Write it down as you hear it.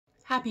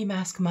Happy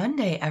Mask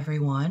Monday,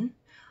 everyone.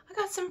 I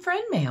got some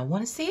friend mail.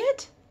 Want to see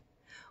it?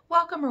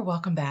 Welcome or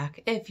welcome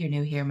back. If you're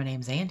new here, my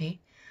name's Andi,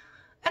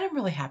 and I'm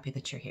really happy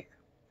that you're here.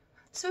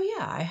 So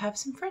yeah, I have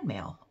some friend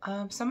mail.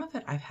 Some of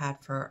it I've had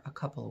for a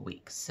couple of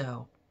weeks,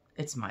 so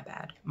it's my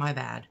bad. My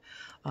bad.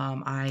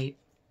 I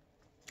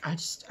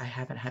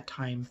haven't had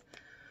time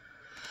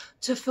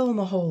to film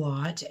a whole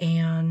lot,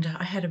 and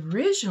I had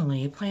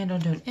originally planned on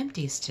doing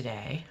empties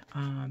today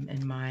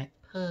in my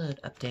PUD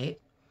update,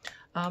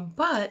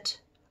 but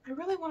I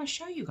really want to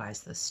show you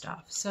guys this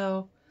stuff.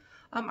 So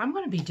I'm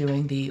going to be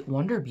doing the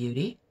Wonder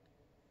Beauty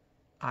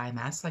eye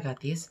masks. I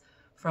got these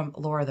from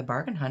Laura the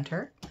Bargain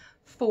Hunter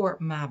for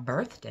my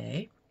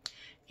birthday,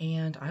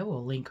 and I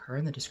will link her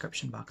in the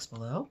description box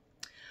below.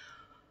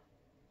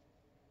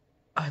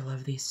 I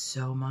love these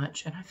so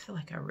much, and I feel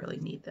like I really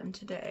need them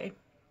today.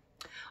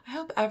 I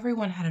hope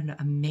everyone had an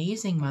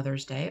amazing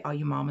Mother's Day, all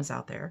you mamas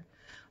out there.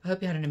 I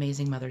hope you had an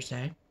amazing Mother's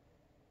Day.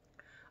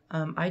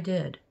 I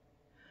did.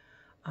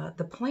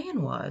 The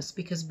plan was,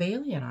 because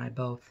Bailey and I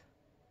both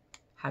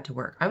had to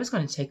work, I was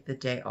going to take the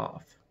day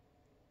off.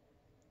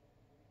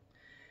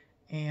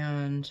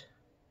 And,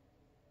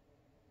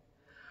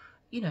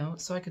 you know,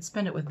 so I could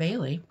spend it with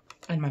Bailey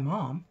and my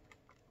mom.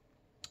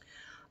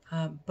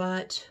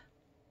 But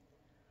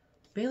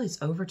Bailey's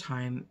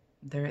overtime,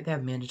 they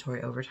have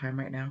mandatory overtime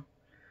right now.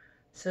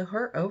 So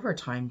her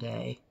overtime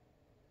day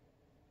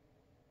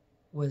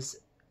was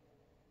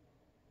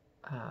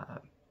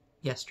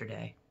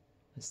yesterday.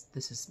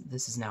 This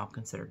is now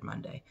considered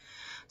Monday.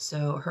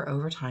 So her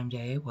overtime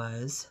day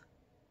was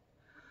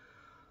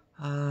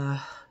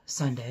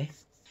Sunday.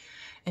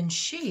 And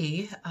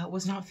she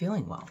was not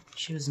feeling well.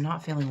 She was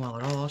not feeling well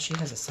at all. She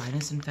has a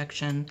sinus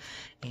infection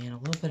and a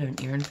little bit of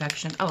an ear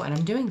infection. Oh, and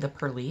I'm doing the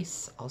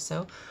Purlisse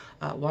also.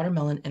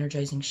 Watermelon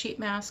Energizing Sheet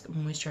Mask,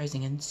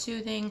 Moisturizing and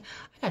Soothing.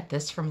 I got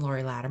this from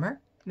Lori Latimer,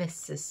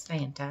 Mrs.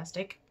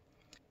 Fantastic.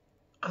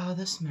 Oh,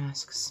 this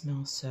mask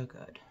smells so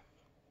good.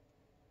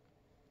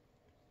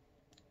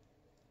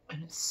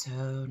 And it's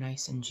so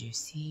nice and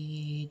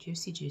juicy.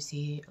 Juicy,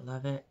 juicy. I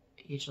love it.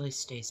 It usually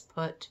stays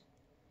put.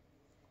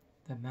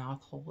 The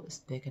mouth hole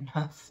is big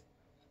enough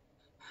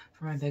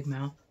for my big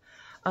mouth.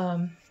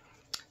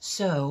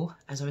 So,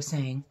 as I was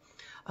saying,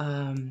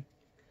 I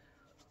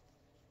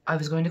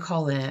was going to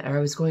call in, or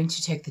I was going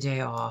to take the day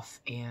off,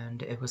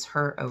 and it was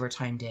her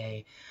overtime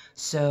day.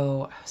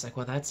 So I was like,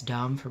 well, that's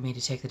dumb for me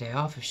to take the day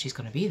off if she's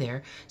going to be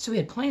there. So we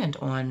had planned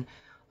on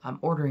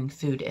ordering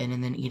food in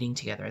and then eating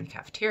together in the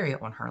cafeteria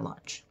on her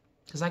lunch,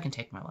 because I can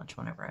take my lunch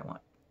whenever I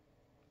want.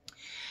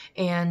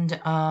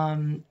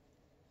 And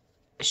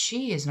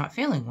she is not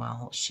feeling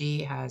well.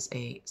 She has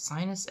a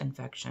sinus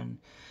infection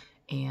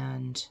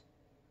and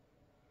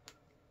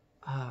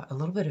a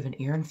little bit of an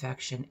ear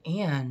infection,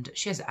 and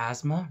she has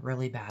asthma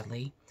really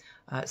badly.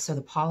 So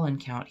the pollen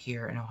count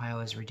here in Ohio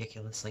is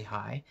ridiculously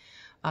high.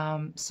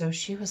 So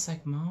she was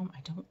like, Mom,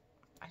 I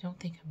don't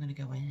think I'm going to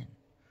go in.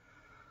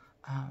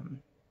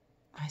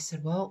 I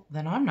said, well,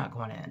 then I'm not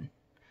going in.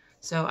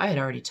 So I had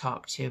already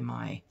talked to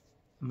my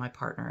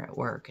partner at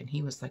work, and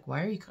he was like,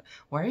 why are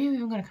you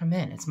even going to come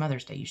in? It's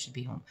Mother's Day. You should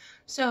be home.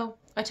 So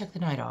I took the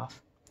night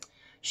off.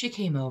 She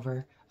came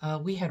over.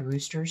 We had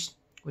Roosters,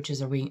 which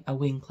is a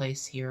wing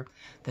place here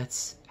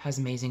that has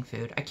amazing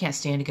food. I can't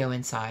stand to go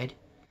inside,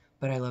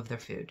 but I love their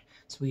food.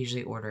 So we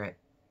usually order it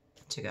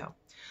to go.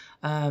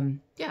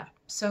 Yeah,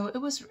 so it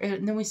was,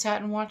 and then we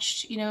sat and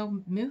watched, you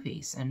know,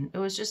 movies, and it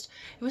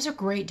was a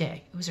great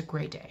day. It was a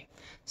great day.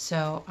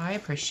 So I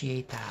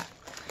appreciate that.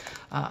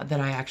 That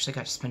I actually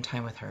got to spend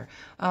time with her.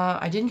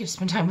 I didn't get to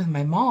spend time with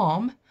my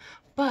mom,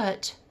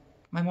 but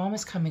my mom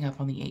is coming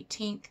up on the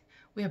 18th.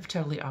 We have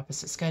totally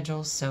opposite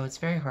schedules, so it's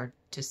very hard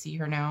to see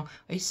her now.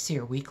 I used to see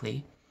her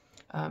weekly,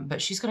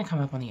 but she's going to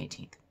come up on the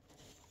 18th,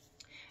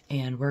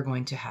 and we're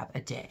going to have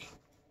a day.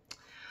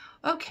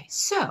 Okay,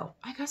 so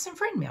I got some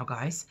friend mail,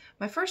 guys.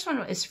 My first one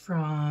is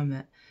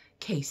from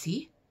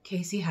Casey.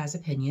 Casey has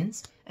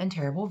opinions and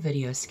terrible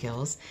video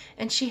skills,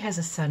 and she has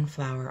a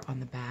sunflower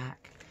on the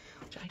back.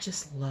 I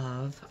just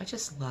love.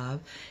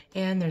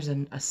 And there's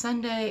a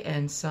sundae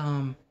and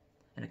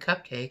a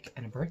cupcake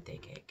and a birthday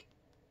cake.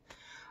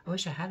 I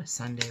wish I had a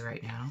sundae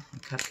right now, a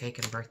cupcake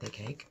and a birthday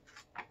cake.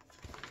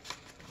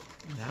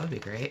 That would be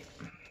great.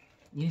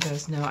 You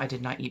guys know I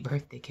did not eat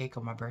birthday cake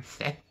on my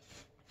birthday.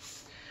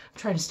 I'm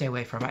trying to stay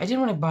away from it. I didn't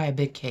want to buy a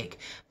big cake,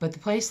 but the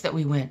place that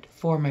we went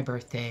for my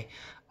birthday,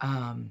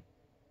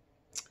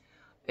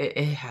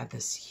 it had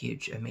this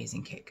huge,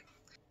 amazing cake.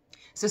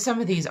 So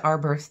some of these are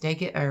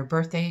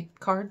birthday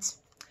cards.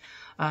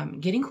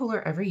 Getting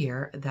cooler every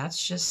year,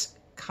 that's just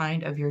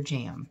kind of your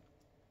jam.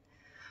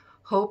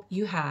 Hope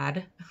you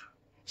had,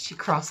 she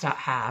crossed out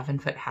have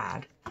and put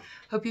had.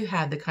 Hope you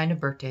had the kind of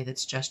birthday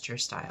that's just your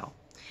style.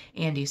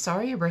 Andi,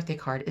 sorry your birthday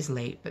card is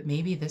late, but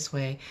maybe this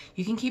way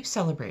you can keep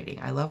celebrating.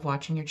 I love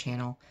watching your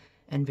channel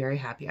and very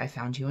happy I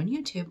found you on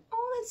YouTube.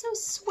 Oh, that's so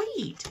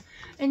sweet.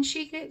 And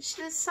she gets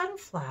the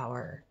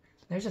sunflower.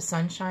 There's a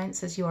sunshine. It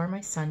says, you are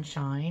my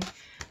sunshine.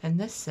 And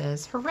this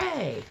says,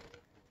 hooray.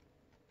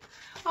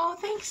 Oh,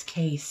 thanks,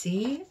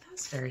 Casey.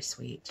 That's very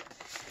sweet.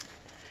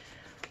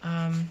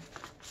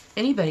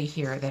 Anybody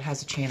here that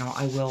has a channel,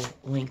 I will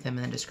link them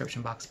in the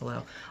description box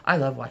below. I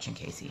love watching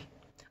Casey.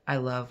 I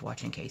love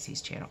watching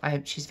Casey's channel.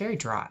 She's very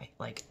dry,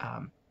 like,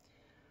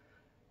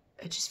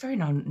 it's just very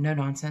no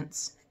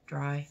nonsense,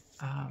 dry.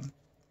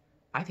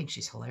 I think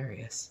she's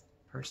hilarious,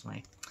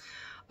 personally.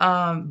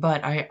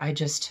 But I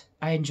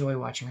enjoy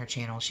watching her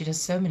channel. She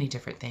does so many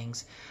different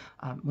things.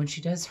 When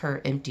she does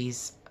her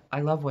empties,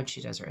 I love when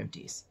she does her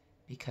empties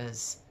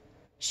because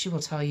she will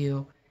tell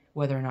you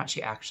whether or not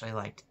she actually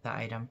liked the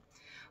item.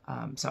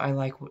 So I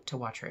like to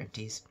watch her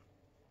empties.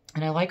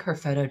 And I like her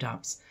photo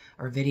dumps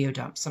or video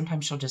dumps.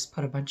 Sometimes she'll just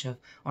put a bunch of,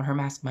 on her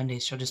Mask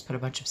Mondays, she'll just put a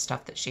bunch of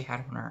stuff that she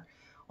had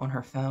on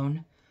her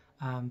phone,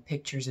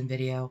 pictures and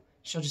video.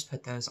 She'll just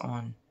put those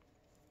on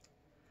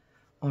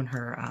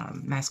her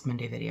Mask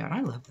Monday video. And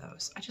I love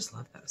those. I just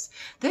love those.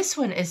 This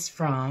one is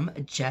from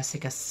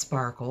Jessica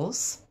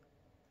Sparkles.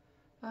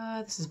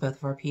 This is both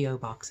of our P.O.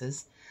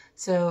 boxes.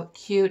 So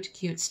cute,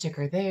 cute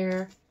sticker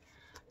there.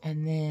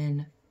 And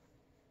then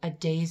a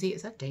daisy.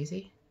 Is that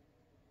daisy?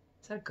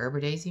 Is that a Gerber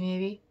daisy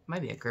maybe?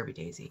 Might be a Gerber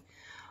daisy.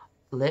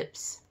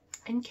 Lips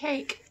and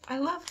cake. I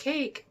love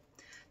cake.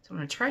 So I'm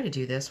going to try to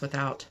do this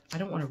without, I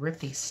don't want to rip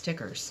these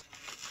stickers.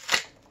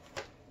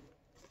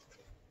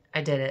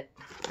 I did it.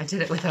 I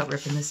did it without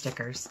ripping the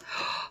stickers.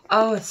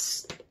 Oh,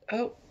 there's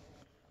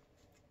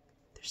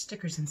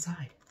stickers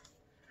inside.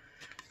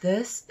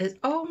 This is,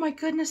 oh my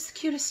goodness, the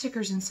cutest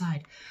stickers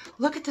inside.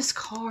 Look at this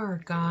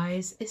card,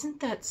 guys. Isn't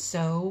that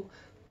so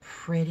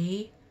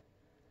pretty?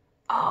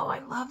 Oh, I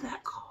love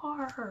that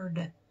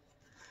card.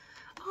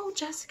 Oh,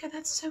 Jessica,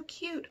 that's so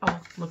cute. Oh,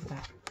 look at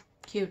that.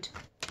 Cute.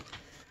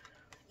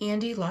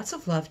 Andi, lots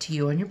of love to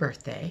you on your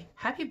birthday.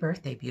 Happy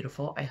birthday,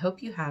 beautiful. I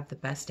hope you have the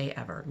best day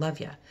ever. Love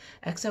ya.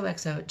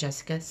 XOXO,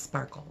 Jessica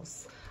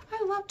Sparkles.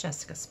 I love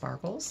Jessica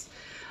Sparkles.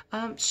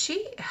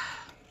 She's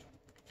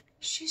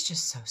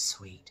just so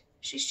sweet.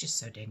 She's just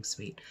so dang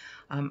sweet.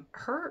 I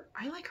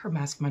like her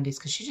Mask Mondays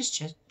because she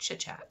just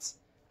chit-chats.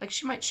 Like,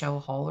 she might show a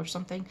haul or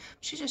something.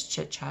 She just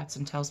chit-chats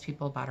and tells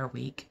people about her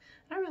week.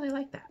 And I really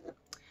like that.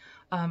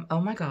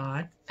 Oh my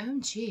God.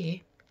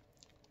 OMG.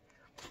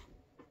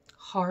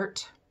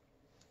 Heart.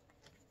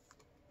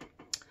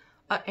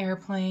 An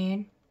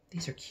airplane.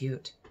 These are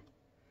cute.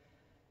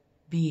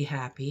 Be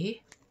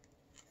happy.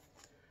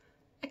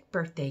 A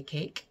birthday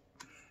cake.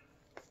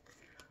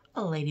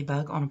 A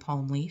ladybug on a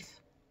palm leaf.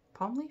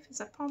 Palm leaf? Is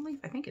that palm leaf?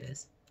 I think it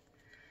is.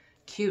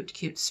 Cute,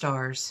 cute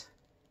stars.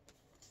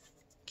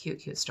 Cute,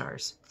 cute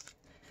stars.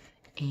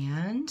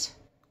 And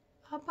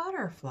a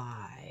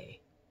butterfly.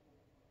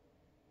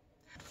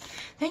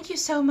 Thank you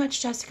so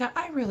much, Jessica.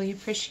 I really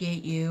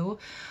appreciate you.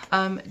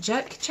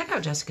 Check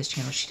out Jessica's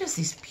channel. She does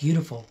these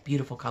beautiful,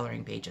 beautiful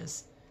coloring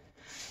pages.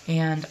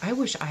 And I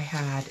wish I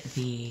had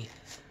the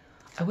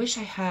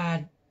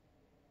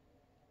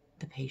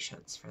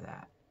patience for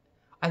that.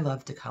 I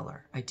love to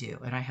color. I do.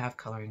 And I have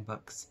coloring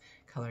books,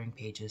 coloring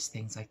pages,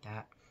 things like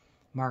that.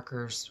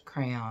 Markers,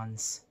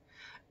 crayons.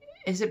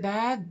 Is it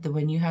bad that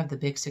when you have the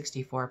big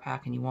 64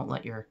 pack and you won't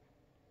let your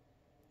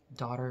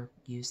daughter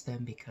use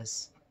them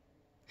because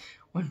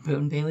when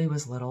Boone Bailey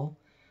was little,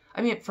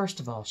 I mean, first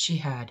of all, she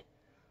had,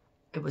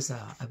 it was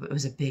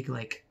a big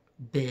like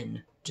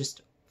bin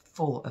just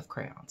full of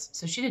crayons.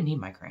 So she didn't need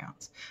my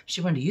crayons.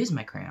 She wanted to use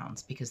my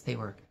crayons because they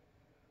were,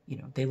 you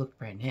know, they looked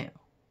brand new.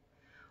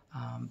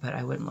 But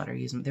I wouldn't let her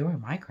use them. They were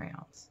my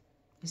crayons.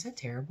 Is that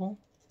terrible?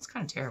 It's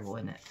kind of terrible,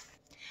 isn't it?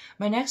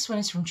 My next one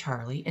is from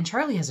Charlie, and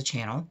Charlie has a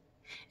channel,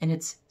 and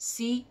it's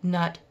Sea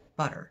Nut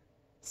Butter.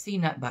 Sea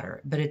Nut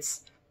Butter, but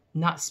it's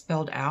not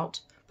spelled out,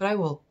 but I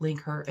will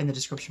link her in the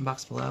description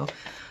box below.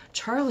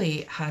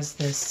 Charlie has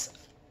this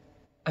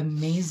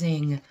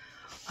amazing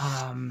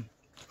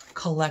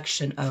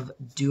collection of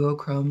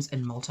duochromes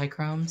and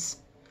multichromes.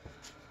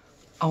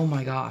 Oh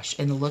my gosh.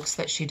 And the looks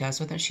that she does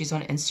with them. She's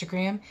on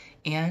Instagram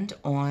and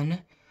on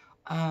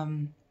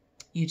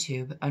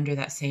YouTube under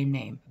that same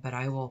name. But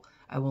I will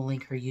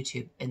link her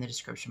YouTube in the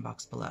description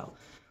box below.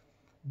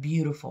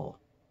 Beautiful.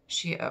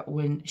 She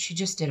when she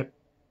just did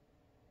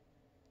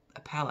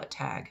a palette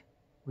tag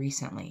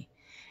recently.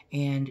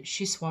 And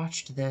she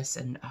swatched this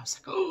and I was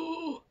like,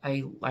 oh,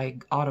 I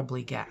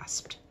audibly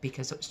gasped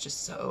because it was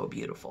just so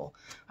beautiful.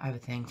 I have a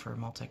thing for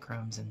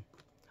multichromes and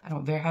I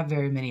don't have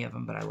very many of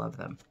them, but I love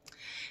them.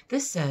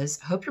 This says,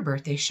 hope your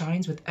birthday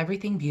shines with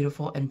everything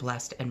beautiful and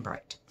blessed and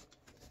bright.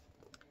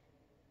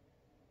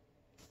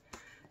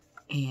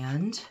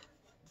 And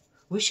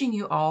wishing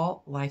you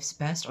all life's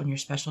best on your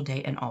special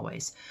day and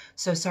always.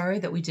 So sorry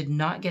that we did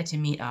not get to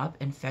meet up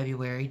in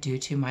February due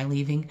to my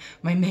leaving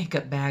my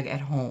makeup bag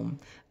at home.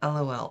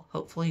 LOL.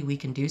 Hopefully we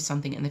can do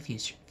something in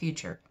the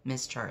future,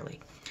 Miss Charlie.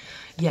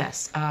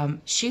 Yes,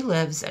 she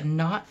lives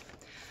not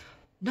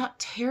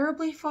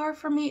terribly far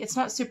from me. It's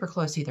not super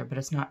close either, but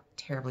it's not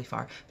terribly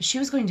far. But she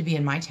was going to be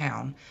in my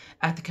town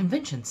at the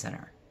convention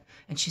center.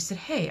 And she said,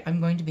 hey, I'm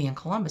going to be in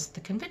Columbus at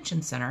the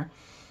convention center.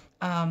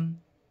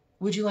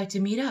 Would you like to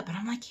meet up? And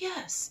I'm like,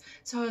 yes.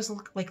 So I was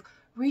like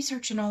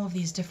researching all of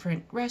these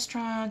different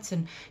restaurants,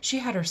 and she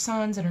had her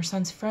sons and her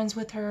son's friends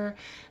with her.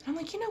 And I'm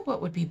like, you know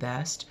what would be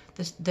best?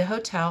 The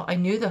hotel, I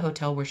knew the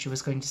hotel where she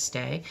was going to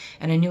stay,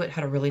 and I knew it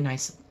had a really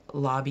nice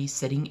lobby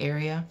sitting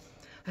area.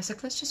 I was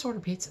like, let's just order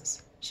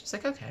pizzas. She was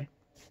like, okay.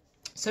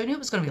 So I knew it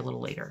was going to be a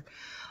little later.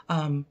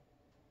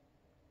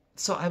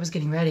 So I was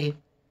getting ready,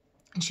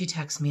 and she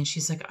texts me, and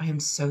she's like, I am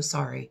so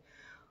sorry.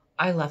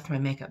 I left my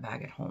makeup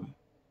bag at home.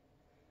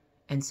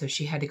 And so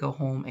she had to go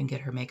home and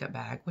get her makeup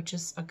bag, which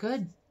is a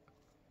good,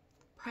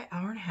 probably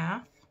hour and a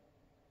half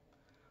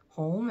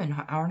home, and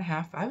an hour and a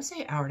half, I would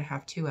say hour and a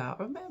half, 2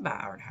 hours,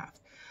 about hour and a half.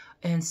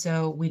 And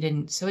so we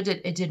didn't, so it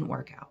didn't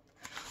work out.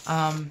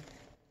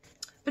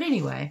 But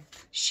anyway,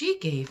 she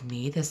gave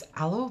me this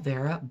aloe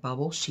vera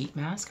bubble sheet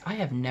mask. I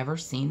have never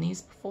seen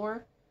these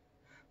before,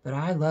 but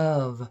I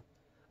love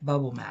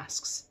bubble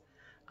masks.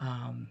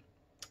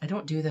 I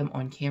don't do them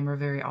on camera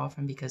very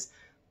often because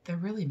they're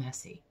really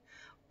messy,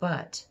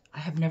 but I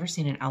have never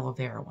seen an aloe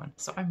vera one.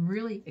 So I'm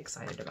really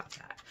excited about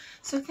that.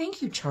 So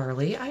thank you,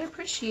 Charlie. I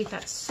appreciate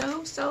that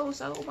so, so,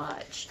 so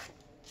much.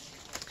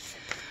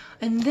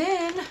 And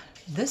then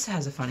this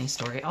has a funny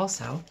story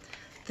also.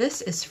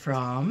 This is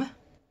from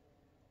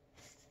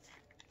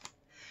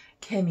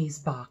Kimmy's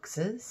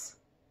Boxes.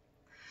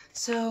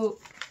 So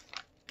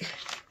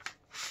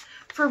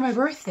for my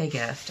birthday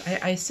gift,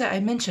 I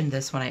mentioned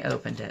this when I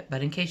opened it,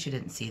 but in case you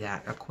didn't see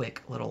that, a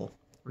quick little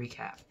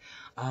recap.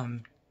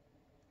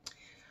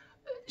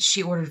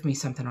 She ordered me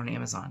something on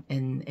Amazon,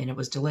 and it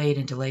was delayed,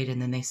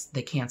 and then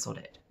they canceled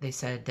it. They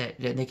said that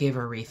they gave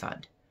her a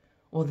refund.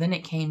 Well, then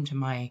it came to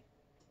my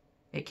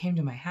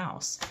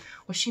house.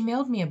 Well, she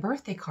mailed me a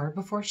birthday card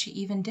before she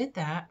even did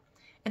that,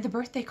 and the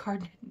birthday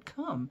card didn't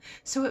come.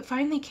 So it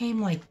finally came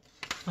like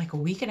a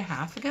week and a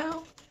half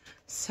ago.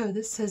 So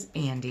this says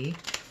Andi.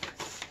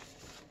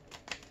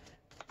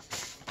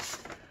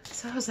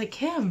 So I was like,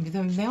 Kim,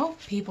 the mail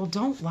people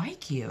don't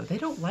like you. They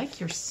don't like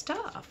your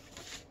stuff.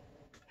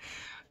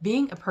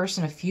 Being a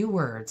person of few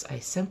words, I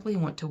simply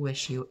want to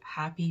wish you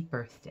happy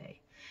birthday.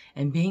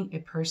 And being a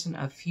person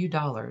of few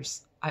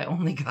dollars, I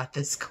only got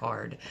this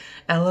card.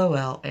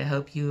 LOL, I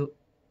hope you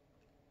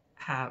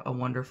have a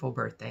wonderful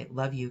birthday.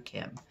 Love you,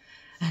 Kim.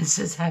 And it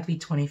says happy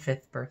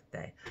 25th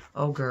birthday.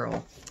 Oh,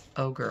 girl.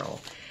 Oh,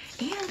 girl.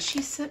 And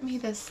she sent me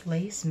this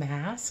lace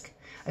mask.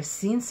 I've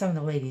seen some of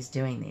the ladies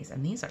doing these,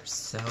 and these are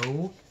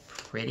so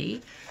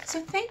pretty.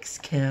 So thanks,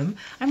 Kim.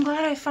 I'm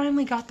glad I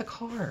finally got the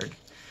card.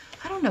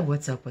 I don't know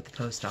what's up with the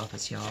post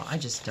office, y'all. I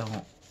just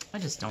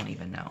don't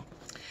even know.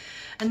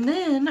 And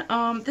then,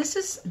 this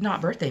is not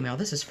birthday mail.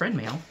 This is friend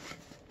mail.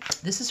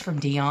 This is from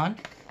Dion.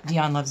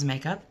 Dion loves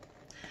makeup.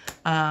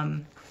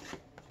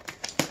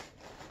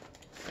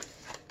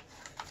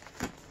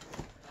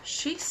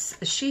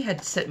 She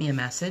had sent me a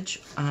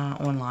message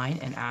online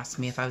and asked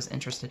me if I was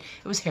interested.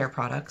 It was hair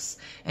products,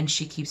 and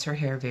she keeps her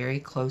hair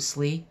very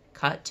closely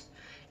cut.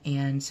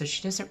 And so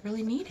she doesn't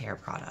really need hair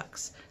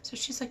products. So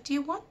she's like, do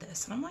you want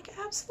this? And I'm like,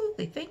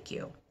 absolutely, thank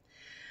you.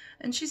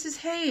 And she says,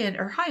 hey,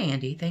 or hi,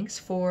 Andi. Thanks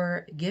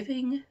for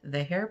giving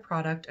the hair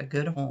product a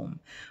good home.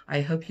 I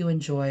hope you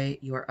enjoy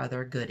your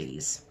other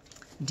goodies.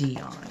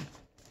 Dion.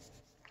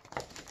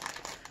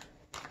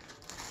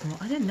 Well,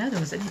 I didn't know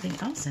there was anything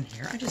else in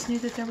here. I just knew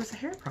that there was a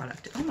hair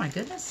product. Oh my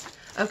goodness.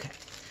 Okay.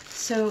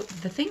 So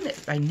the thing that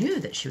I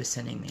knew that she was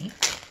sending me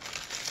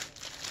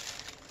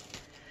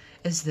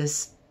is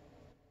this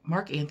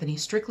Marc Anthony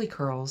Strictly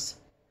Curls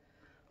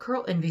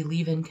Curl Envy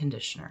Leave-In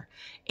Conditioner.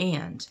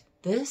 And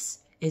this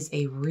is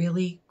a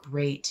really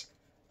great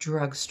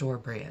drugstore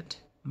brand.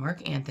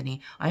 Marc Anthony.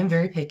 I'm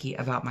very picky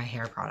about my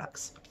hair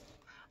products.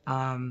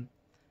 And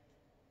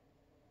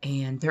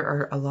there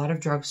are a lot of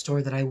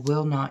drugstore that I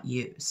will not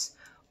use.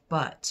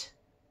 But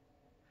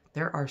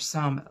there are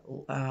some,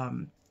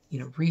 you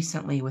know,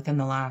 recently within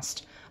the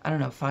last, I don't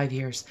know, 5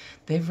 years,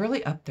 they've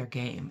really upped their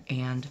game.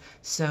 And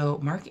so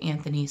Marc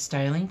Anthony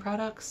styling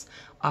products,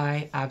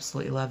 I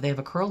absolutely love. They have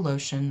a curl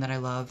lotion that I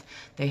love.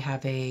 They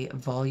have a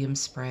volume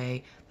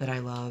spray that I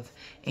love.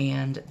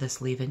 And this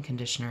leave-in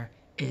conditioner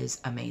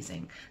is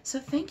amazing. So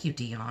thank you,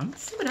 Dion.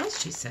 Let's see what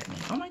else she sent me.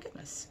 Oh my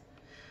goodness.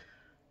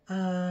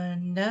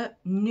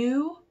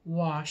 New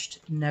washed,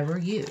 never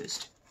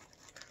used.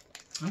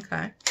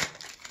 Okay.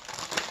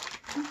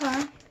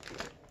 Okay.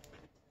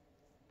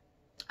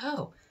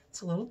 Oh, it's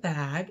a little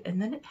bag,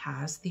 and then it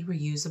has the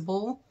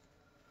reusable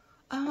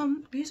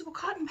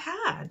cotton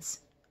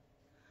pads.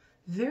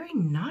 Very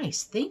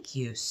nice. Thank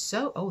you.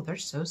 So, oh, they're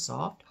so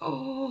soft.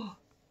 Oh,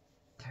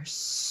 they're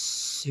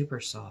super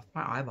soft.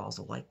 My eyeballs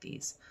will like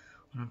these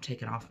when I'm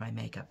taking off my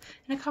makeup.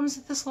 And it comes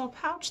with this little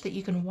pouch that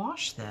you can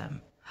wash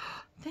them.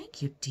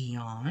 Thank you,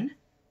 Dion.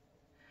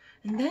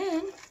 And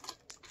then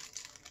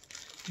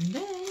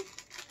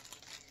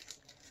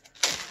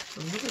a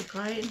little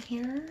guy in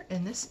here,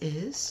 and this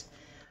is,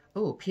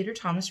 oh, Peter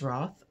Thomas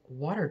Roth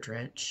Water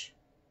Drench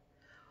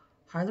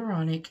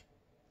Hyaluronic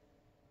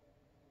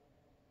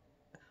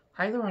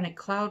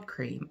Cloud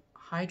Cream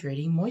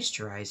Hydrating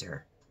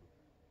Moisturizer.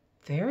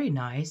 Very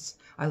nice.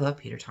 I love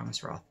Peter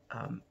Thomas Roth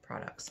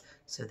products.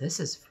 So this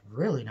is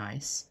really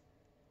nice.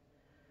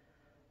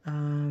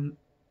 30%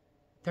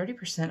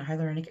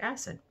 hyaluronic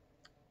acid.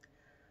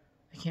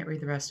 I can't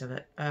read the rest of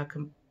it.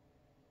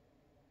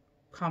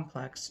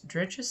 Complex.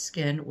 Drenches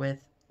skin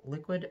with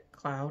liquid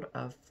cloud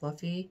of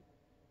fluffy,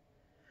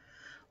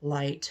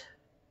 light,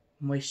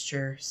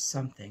 moisture,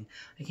 something.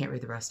 I can't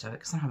read the rest of it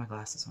because I don't have my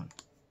glasses on.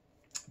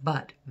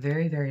 But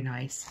very, very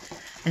nice.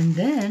 And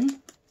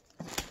then,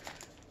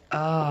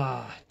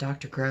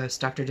 Dr. Gross,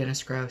 Dr.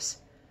 Dennis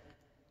Gross.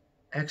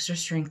 Extra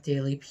Strength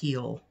Daily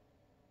Peel.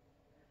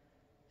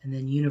 And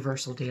then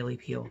Universal Daily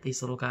Peel.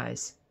 These little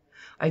guys.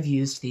 I've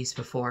used these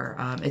before.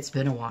 It's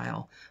been a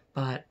while.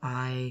 But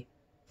I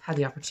had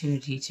the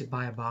opportunity to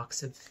buy a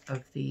box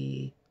of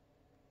the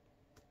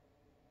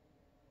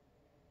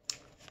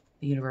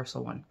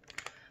Universal one.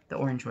 The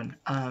orange one.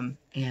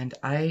 And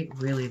I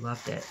really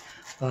loved it.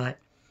 But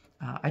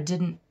I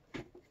didn't,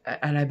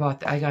 and I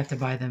got to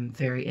buy them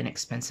very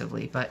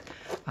inexpensively, but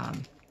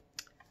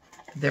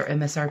their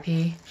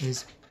MSRP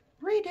is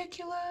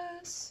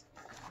ridiculous.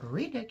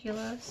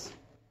 Ridiculous.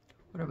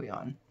 What are we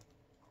on?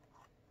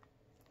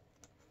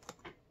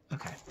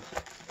 Okay.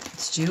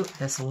 Let's do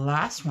this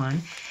last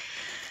one.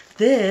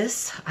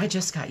 This I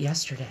just got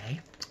yesterday,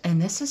 and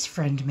this is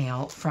friend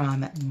mail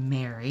from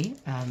Mary,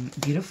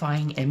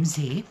 Beautifying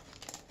MZ.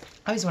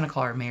 I always want to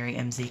call her Mary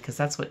MZ because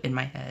that's what in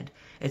my head.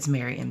 It's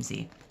Mary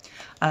MZ.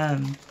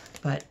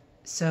 But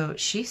so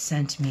she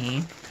sent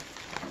me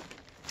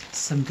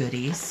some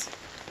goodies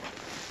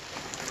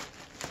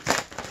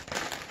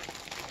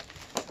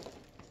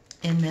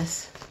in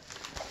this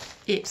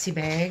Ipsy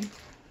bag.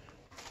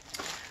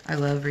 I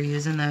love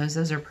reusing those.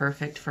 Those are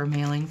perfect for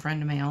mailing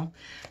friend mail.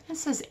 It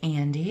says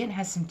Andi and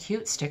has some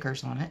cute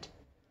stickers on it.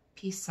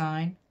 Peace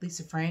sign,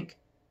 Lisa Frank.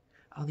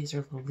 Oh, these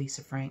are little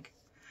Lisa Frank.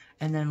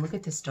 And then look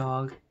at this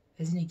dog.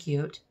 Isn't he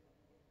cute?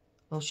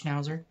 Little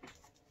schnauzer.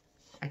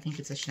 I think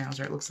it's a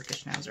schnauzer. It looks like a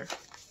schnauzer.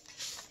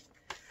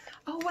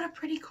 Oh, what a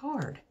pretty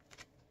card.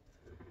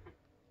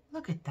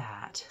 Look at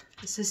that.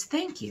 It says,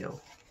 thank you.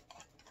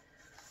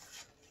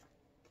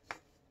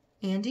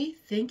 Andi,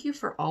 thank you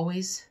for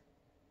always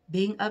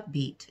being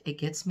upbeat. It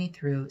gets me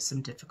through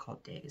some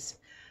difficult days.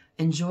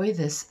 Enjoy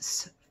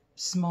this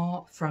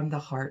small from the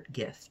heart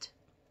gift.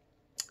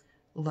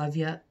 Love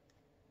ya.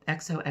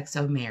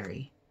 XOXO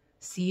Mary.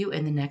 See you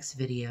in the next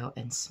video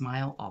and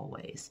smile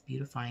always.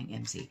 Beautifying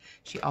MZ.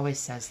 She always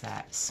says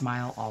that.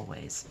 Smile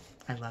always.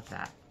 I love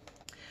that.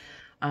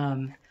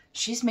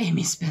 She's made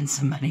me spend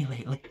some money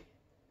lately.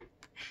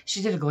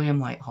 She did a glam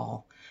light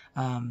haul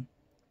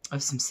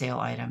of some sale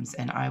items,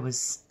 and I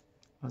was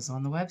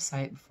on the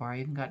website before I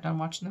even got done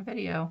watching the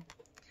video. I'm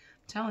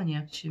telling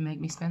you, she'd make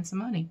me spend some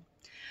money.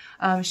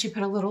 She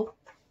put a little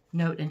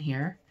note in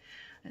here,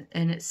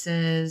 and it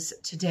says,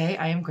 today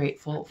I am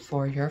grateful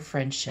for your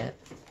friendship.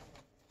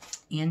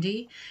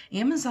 Andi,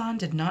 Amazon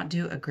did not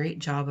do a great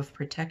job of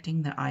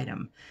protecting the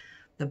item.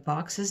 The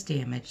box is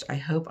damaged. I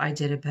hope I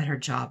did a better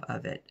job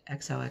of it.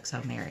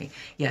 XOXO Mary.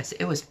 Yes,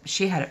 it was.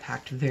 She had it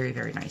packed very,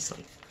 very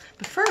nicely.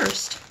 But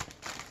first,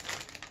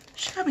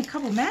 she got me a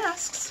couple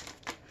masks.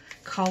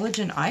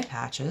 Collagen eye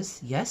patches.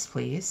 Yes,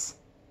 please.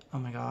 Oh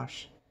my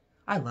gosh.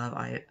 I love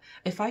eye.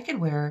 If I could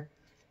wear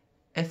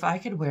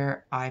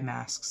eye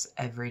masks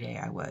every day,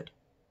 I would.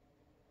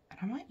 And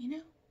I'm like,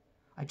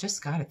 I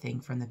just got a thing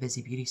from the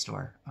Busy Beauty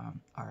store,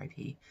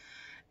 RIP.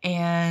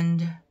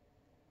 And,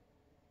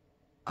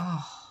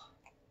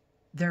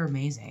 they're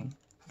amazing.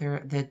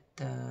 They're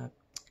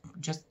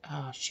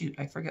shoot,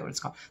 I forget what it's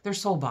called. They're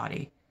Soul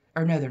Body.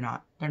 Or no, they're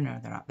not. They're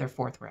not. They're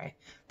Fourth Ray.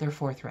 They're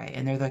Fourth Ray.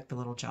 And they're like the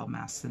little gel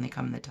masks. And they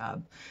come in the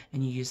tub.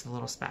 And you use the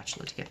little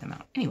spatula to get them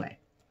out. Anyway.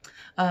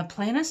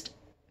 Planist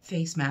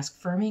face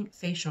mask. Firming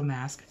facial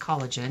mask.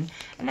 Collagen.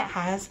 And it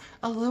has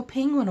a little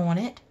penguin on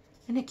it.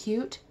 Isn't it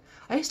cute?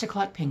 I used to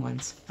collect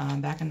penguins.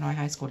 Back in my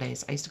high school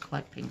days. I used to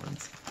collect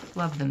penguins.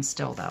 Love them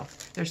still, though.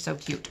 They're so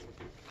cute.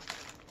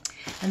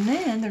 And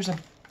then there's a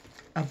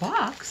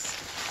box.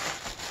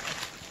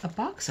 A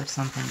box of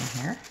something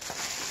in here.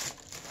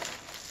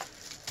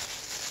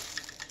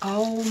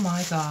 Oh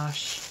my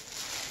gosh.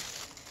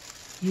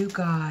 You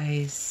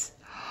guys.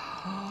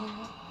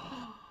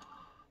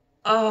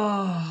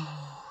 Oh.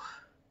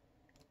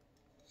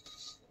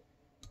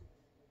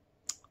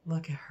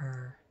 Look at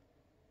her.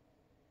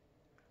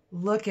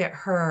 Look at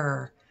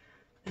her.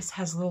 This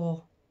has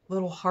little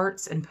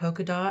hearts and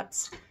polka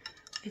dots.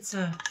 It's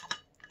a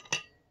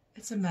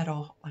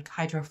metal, like,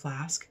 hydro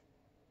flask.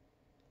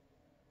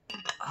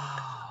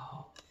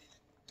 Oh.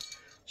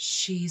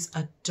 She's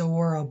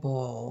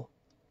adorable.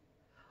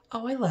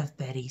 Oh, I love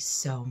Betty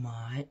so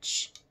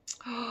much.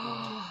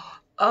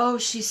 Oh,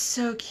 she's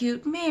so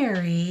cute.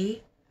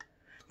 Mary.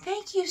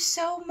 Thank you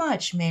so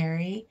much,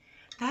 Mary.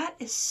 That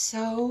is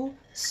so,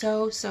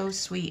 so, so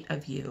sweet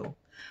of you.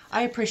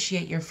 I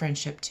appreciate your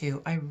friendship,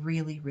 too. I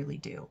really, really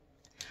do.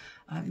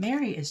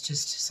 Mary is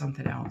just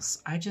something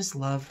else. I just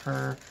love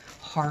her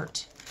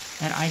heart.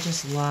 And I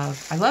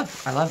love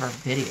her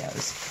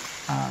videos.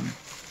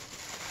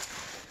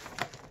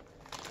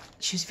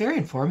 She's very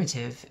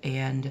informative,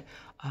 and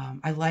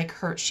I like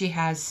her. She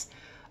has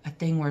a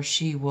thing where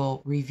she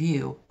will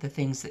review the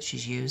things that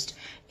she's used,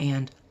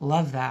 and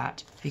love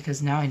that,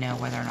 because now I know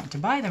whether or not to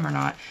buy them or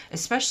not,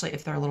 especially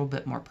if they're a little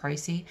bit more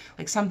pricey.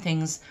 Like some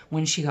things,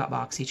 when she got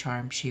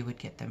BoxyCharm, she would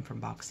get them from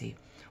Boxy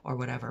or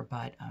whatever,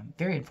 but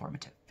very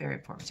informative, very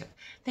informative.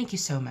 Thank you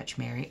so much,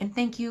 Mary, and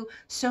thank you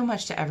so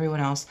much to everyone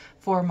else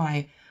for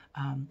my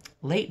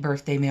late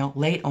birthday mail,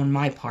 late on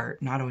my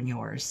part, not on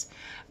yours,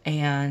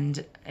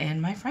 and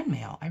my friend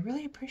mail. I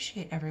really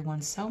appreciate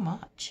everyone so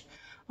much.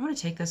 I'm going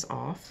to take this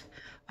off.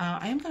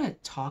 I am going to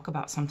talk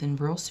about something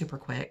real super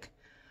quick.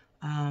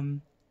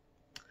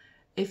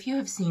 If you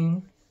have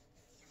seen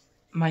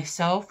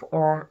myself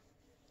or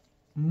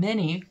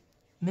many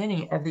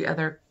of the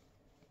other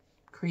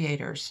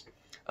creators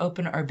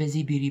open our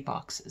Busy Beauty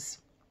boxes,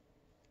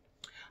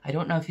 I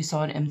don't know if you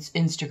saw it on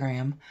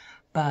Instagram,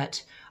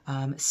 but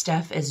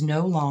Steph is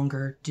no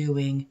longer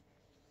doing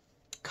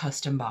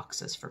custom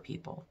boxes for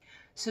people.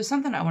 So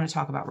something I want to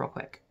talk about real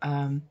quick.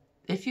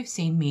 If you've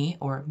seen me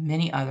or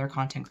many other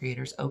content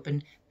creators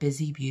open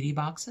Busy Beauty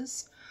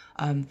boxes,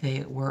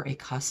 they were a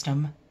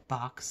custom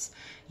box.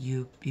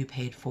 You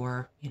paid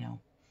for, you know,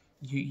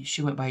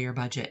 she went by your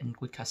budget and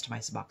would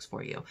customize the box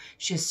for you.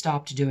 She has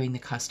stopped doing the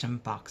custom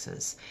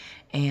boxes,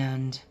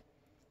 and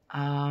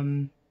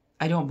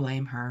I don't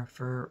blame her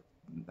for.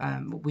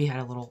 We had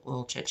a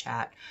little chit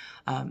chat,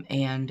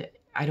 and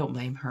I don't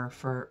blame her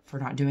for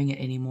not doing it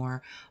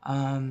anymore.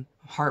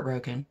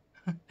 Heartbroken,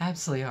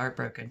 absolutely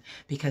heartbroken,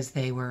 because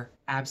they were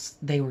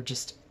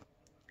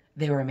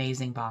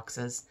amazing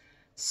boxes,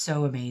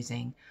 so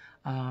amazing.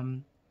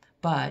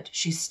 But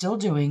she's still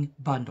doing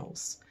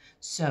bundles.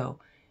 So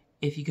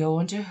if you go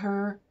onto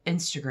her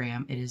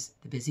Instagram, it is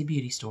the Busy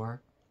Beauty Store.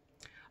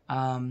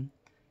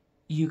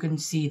 You can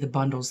see the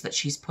bundles that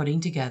she's putting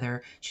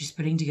together. She's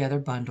putting together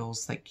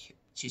bundles, like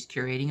she's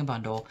curating a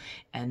bundle,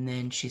 and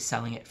then she's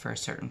selling it for a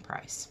certain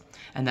price.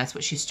 And that's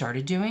what she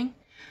started doing.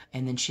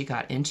 And then she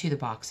got into the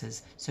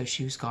boxes. So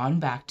she's gone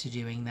back to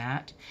doing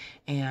that.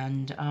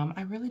 And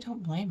I really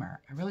don't blame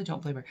her. I really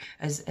don't blame her.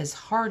 As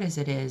hard as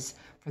it is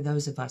for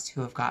those of us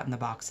who have gotten the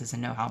boxes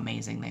and know how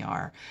amazing they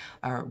are,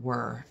 or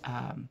were.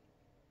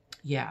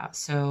 Yeah,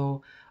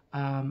 so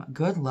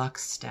good luck,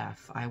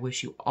 Steph. I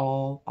wish you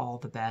all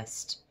the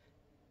best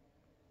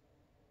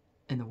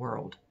in the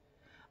world.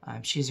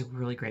 She's a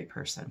really great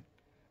person,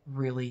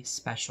 really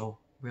special,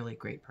 really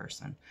great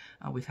person.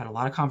 We've had a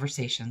lot of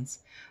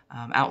conversations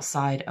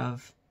outside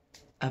of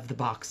the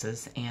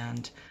boxes,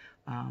 and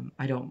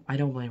I don't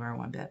blame her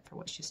one bit for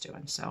what she's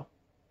doing. So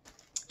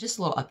just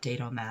a little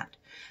update on that.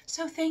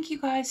 So thank you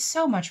guys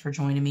so much for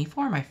joining me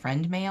for my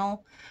friend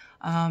mail.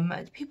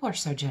 People are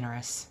so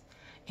generous,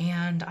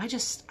 and I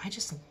just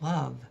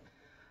love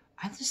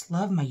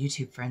my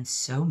YouTube friends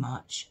so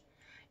much.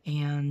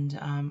 And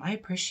I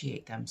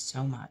appreciate them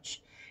so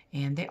much.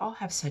 And they all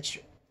have such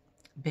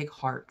big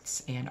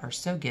hearts and are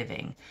so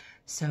giving.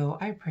 So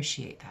I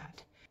appreciate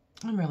that.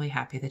 I'm really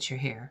happy that you're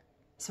here.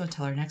 So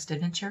until our next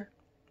adventure,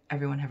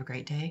 everyone have a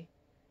great day,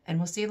 and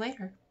we'll see you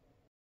later.